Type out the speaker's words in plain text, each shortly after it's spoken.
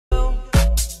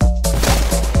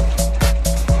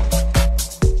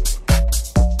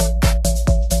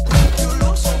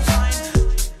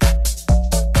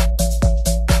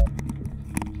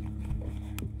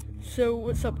So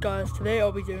what's up guys, today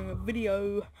I'll be doing a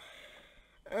video.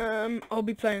 I'll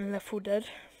be playing Left 4 Dead.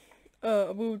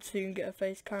 I will soon get a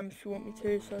face cam if you want me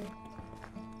to, so.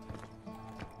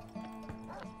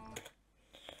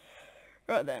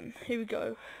 Right then, here we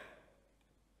go.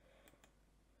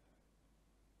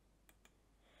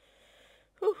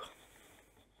 Whew.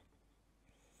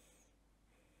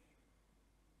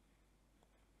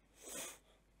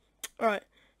 Alright,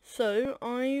 so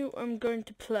I am going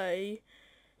to play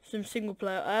some single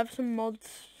player. I have some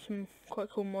mods, some quite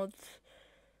cool mods.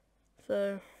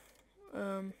 So,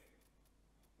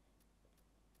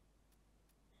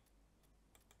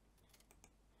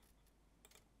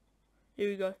 here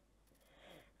we go.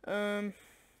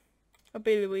 I'll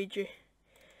be Luigi.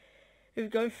 Here we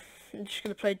go. I'm just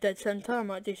gonna play Dead Center. I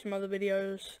might do some other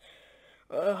videos.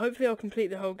 Hopefully I'll complete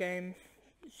the whole game.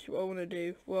 That's what I want to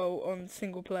do. Well, on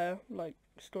single player, like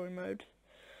story mode.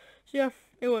 So yeah,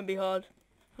 it won't be hard.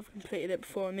 I've completed it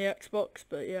before on the Xbox,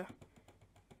 but yeah.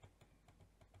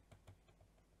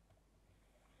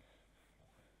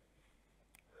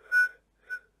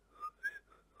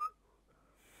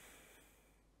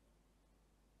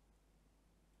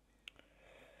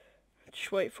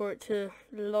 Just wait for it to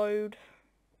load.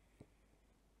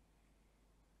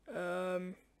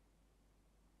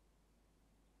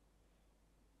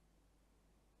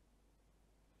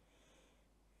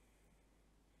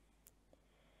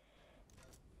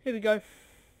 Here we go.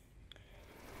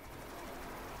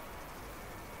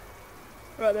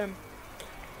 Right then.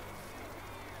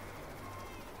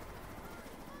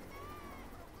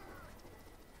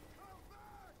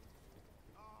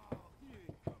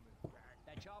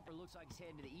 That chopper looks like it's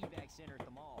heading to the evac center at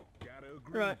the mall. Gotta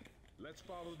agree. Right. Let's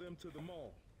follow them to the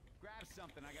mall. Grab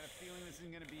something. I got a feeling this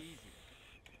isn't gonna be easy.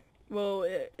 Well,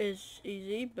 it is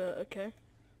easy, but okay.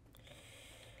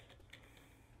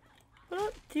 What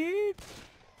up, dude?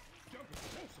 Jumping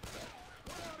closer.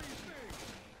 What are these things?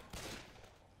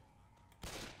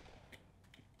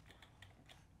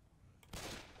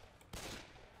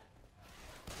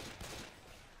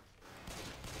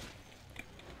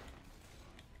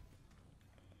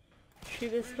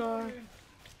 Shoot this guy.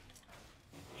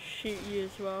 Shoot you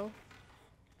as well.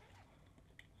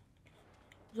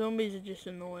 Zombies are just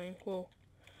annoying. Well,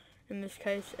 in this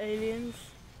case, aliens.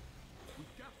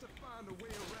 We've got to find a way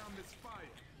around this fire.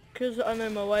 Because I know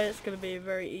my way, it's going to be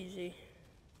very easy.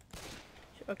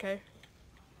 Okay.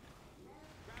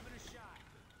 Grabbing a shot.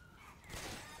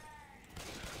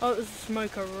 Oh, there's a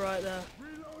smoker right there.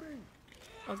 Reloading.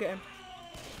 I'll get him.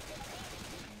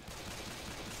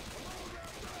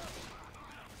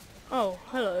 Oh,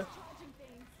 hello.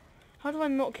 How do I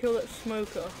not kill that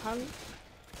smoker? How?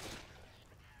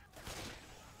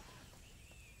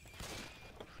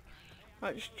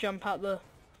 Right, just jump out the...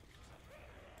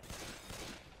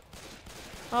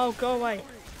 Oh, go away.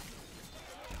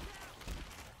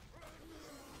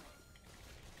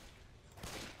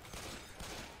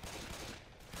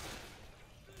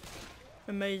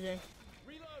 Amazing.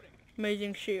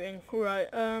 Amazing shooting. Right,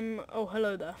 oh,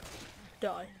 hello there.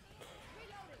 Die.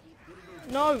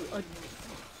 No!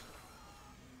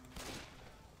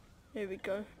 Here we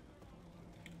go.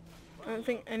 I don't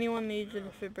think anyone needs a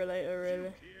defibrillator,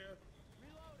 really.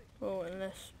 Well,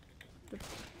 unless...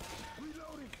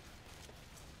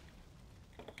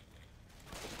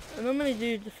 I normally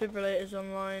do defibrillators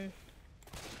online.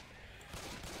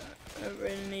 I don't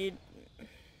really need...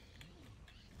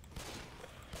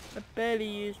 I barely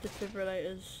use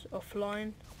defibrillators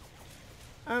offline.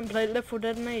 I haven't played Left 4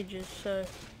 Dead in ages, so...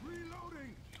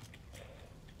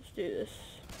 Let's do this.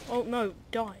 Oh, no,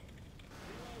 die.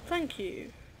 Thank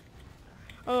you.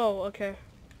 Oh, okay.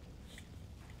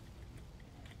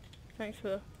 Thanks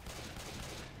for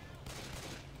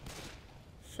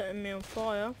setting me on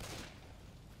fire.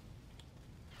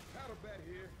 Powder bat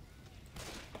here.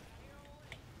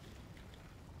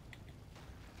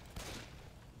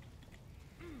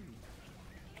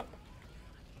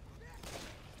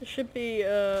 There should be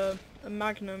a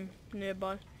Magnum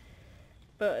nearby,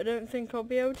 but I don't think I'll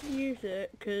be able to use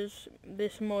it because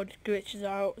this mod glitches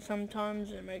out sometimes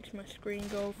and it makes my screen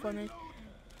go funny.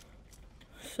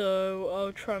 So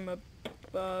I'll try my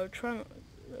well,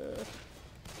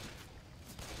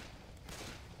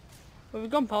 we've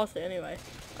gone past it anyway.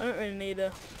 I don't really need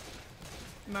a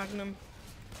Magnum.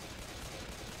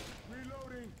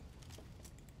 Reloading.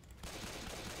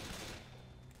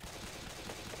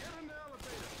 Get in the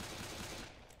elevator.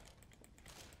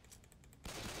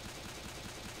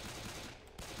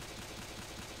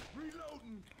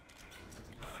 Reloading.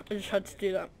 I just had to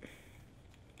do that.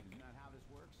 Isn't that how this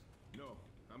works? No,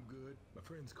 I'm good. My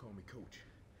friends call me Coach.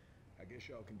 I guess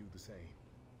y'all can do the same.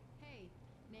 Hey,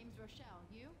 Name's Rochelle.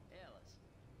 You? Ellis.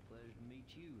 Pleasure to meet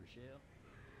you,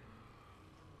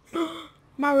 Rochelle.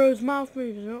 Mario's mouth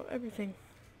moves, not everything.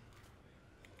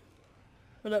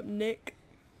 What up, Nick?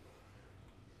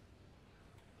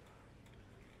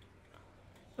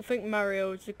 I think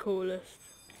Mario is the coolest.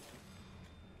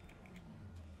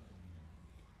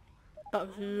 That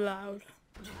was loud.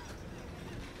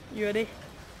 You ready?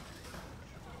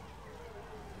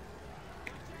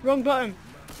 Wrong button.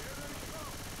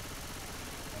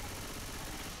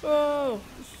 Oh,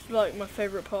 this is like my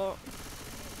favourite part.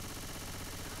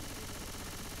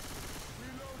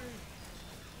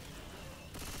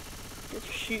 Get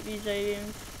to shoot these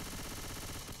aliens.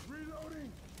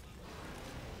 Reloading.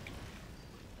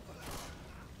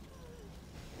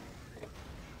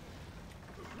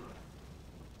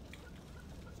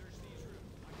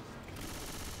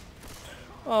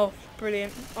 Oh,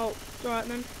 brilliant. Oh, alright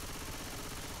then.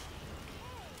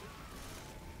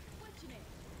 What's your name?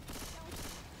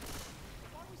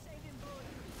 Why don't we save him bullet?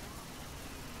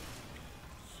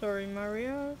 Sorry,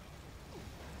 Mario.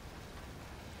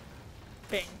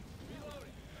 Bing.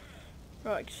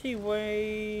 Right, I can see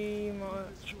way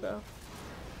much better.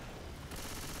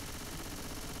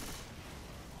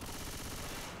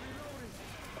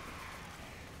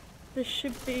 This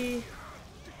should be...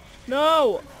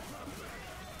 No!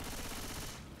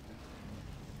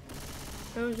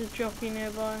 There was a jockey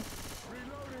nearby.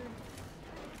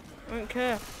 I don't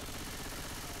care.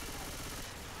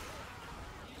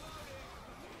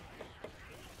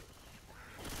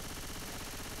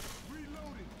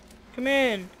 Come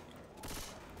in.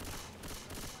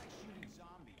 Shooting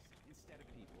zombies instead of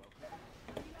people, okay?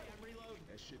 Hey, I'm reloading.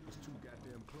 That shit was too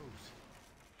goddamn close.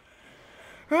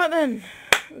 Right then,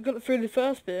 we got through the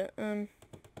first bit.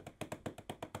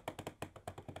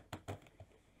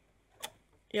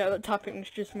 Yeah, that tapping is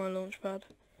just my launch pad.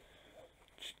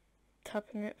 Just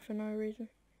tapping it for no reason.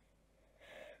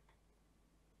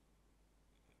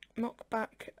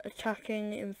 Knockback,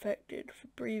 attacking, infected, for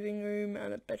breathing room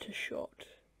and a better shot.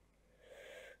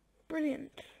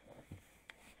 Brilliant.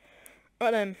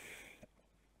 Right then.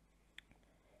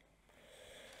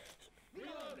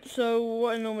 So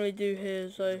what I normally do here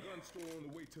is Gun store on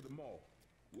the way to the mall.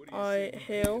 What do you I say we pay it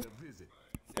heal. a visit?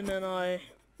 And then I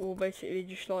will basically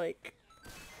just like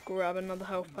grab another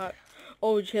health pack.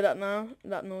 Oh, did you hear that now?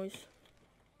 That noise.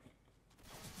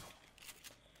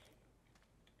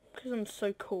 Because I'm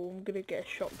so cool, I'm gonna get a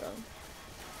shotgun.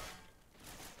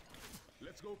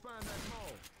 Let's go find that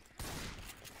mall.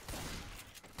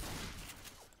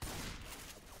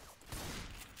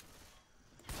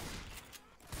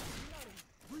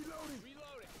 Reloading.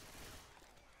 Reloading.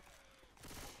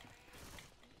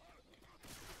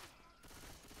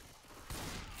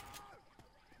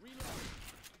 Reloading.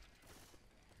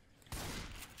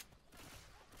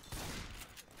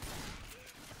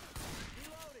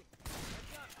 Reloading.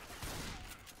 Heads up.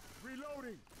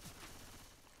 Reloading.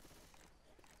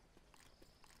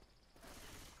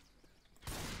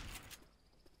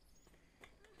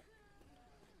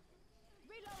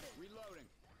 Reloading.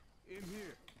 In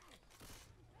here.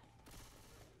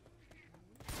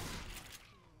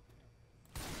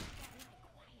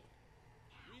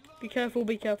 Be careful,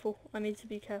 be careful. I need to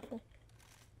be careful.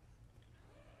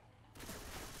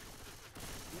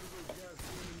 What are those guys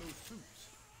doing in those suits?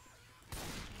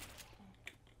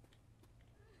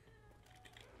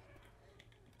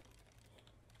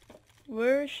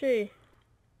 Where is she?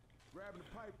 Grabbing the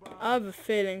pipe bomb. I have a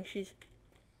feeling she's...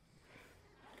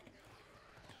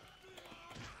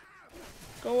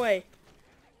 Go away.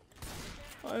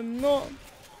 I'm not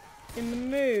in the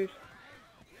mood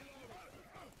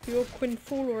for your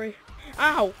quinfoolery.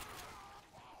 Ow!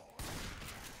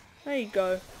 There you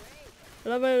go. I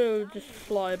love how it'll just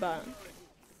fly back.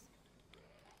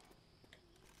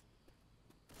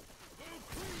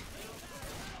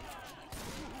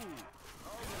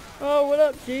 Oh, what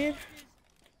up, dude? Just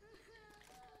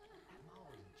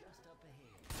up ahead.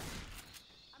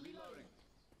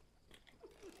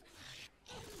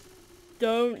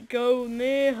 Don't go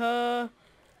near her.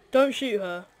 Don't shoot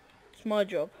her. It's my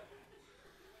job.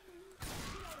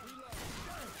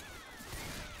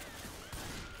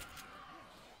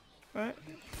 Right.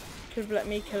 Could have let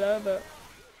me kill her, but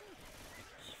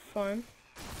it's fine.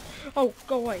 Oh,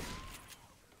 go away.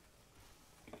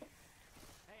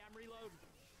 Hey, I'm reloading.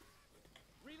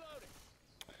 Reloading.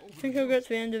 I think I'll get to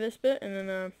the end of this bit and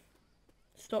then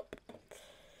stop.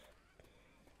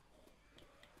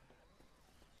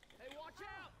 Hey, watch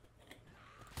out.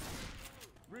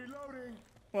 Reloading.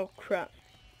 Oh crap.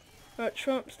 Right,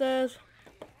 Trump stairs.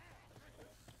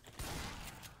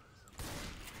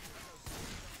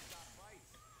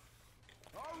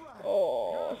 All right.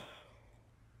 Oh.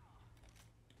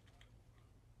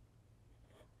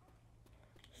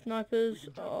 Snipers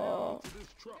are... To this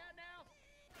truck.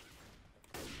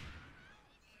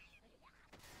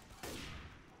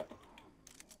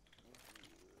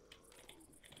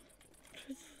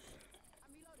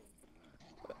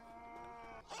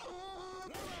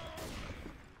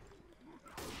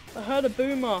 I heard a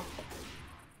boomer.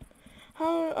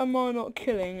 How am I not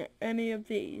killing any of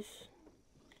these?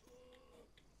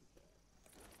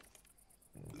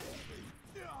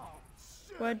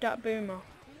 Where'd that boomer?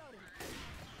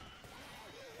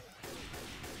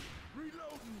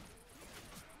 Reloading.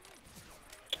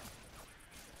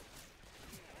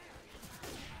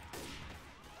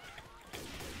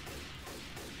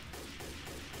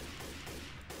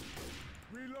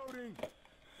 Reloading.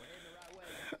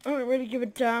 I don't really give a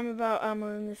damn about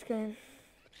ammo in this game.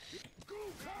 Go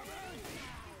coming.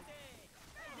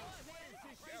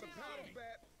 Got a powder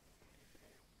bat.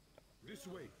 This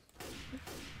way.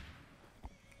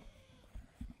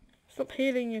 Stop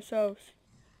healing yourselves.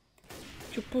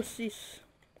 You pussies.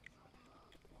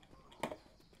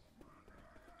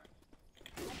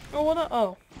 Oh, what?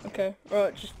 Oh, okay.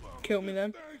 Right, just kill me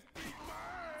then. Thanks, beat my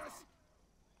ass.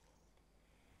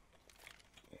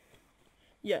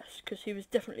 Yes, because he was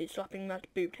definitely slapping that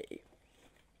booty.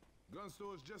 Gun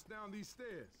store's just down these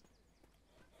stairs.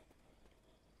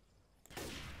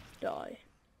 Die.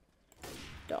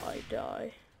 Die,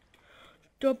 die.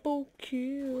 Double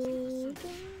kill.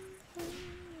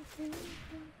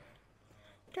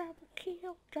 Double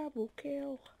kill, double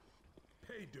kill.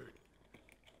 Hey, dirt.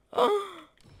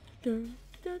 Dun,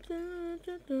 dun, dun,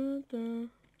 dun, dun, dun.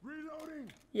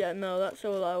 Reloading. Yeah, no, that's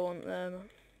all I want there, man.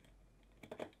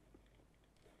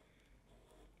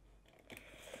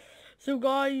 So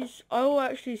guys, I will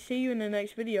actually see you in the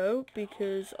next video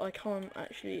because I can't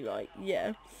actually, like,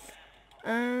 yeah.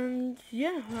 And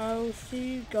yeah, I'll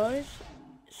see you guys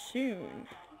soon.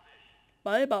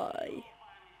 Bye bye.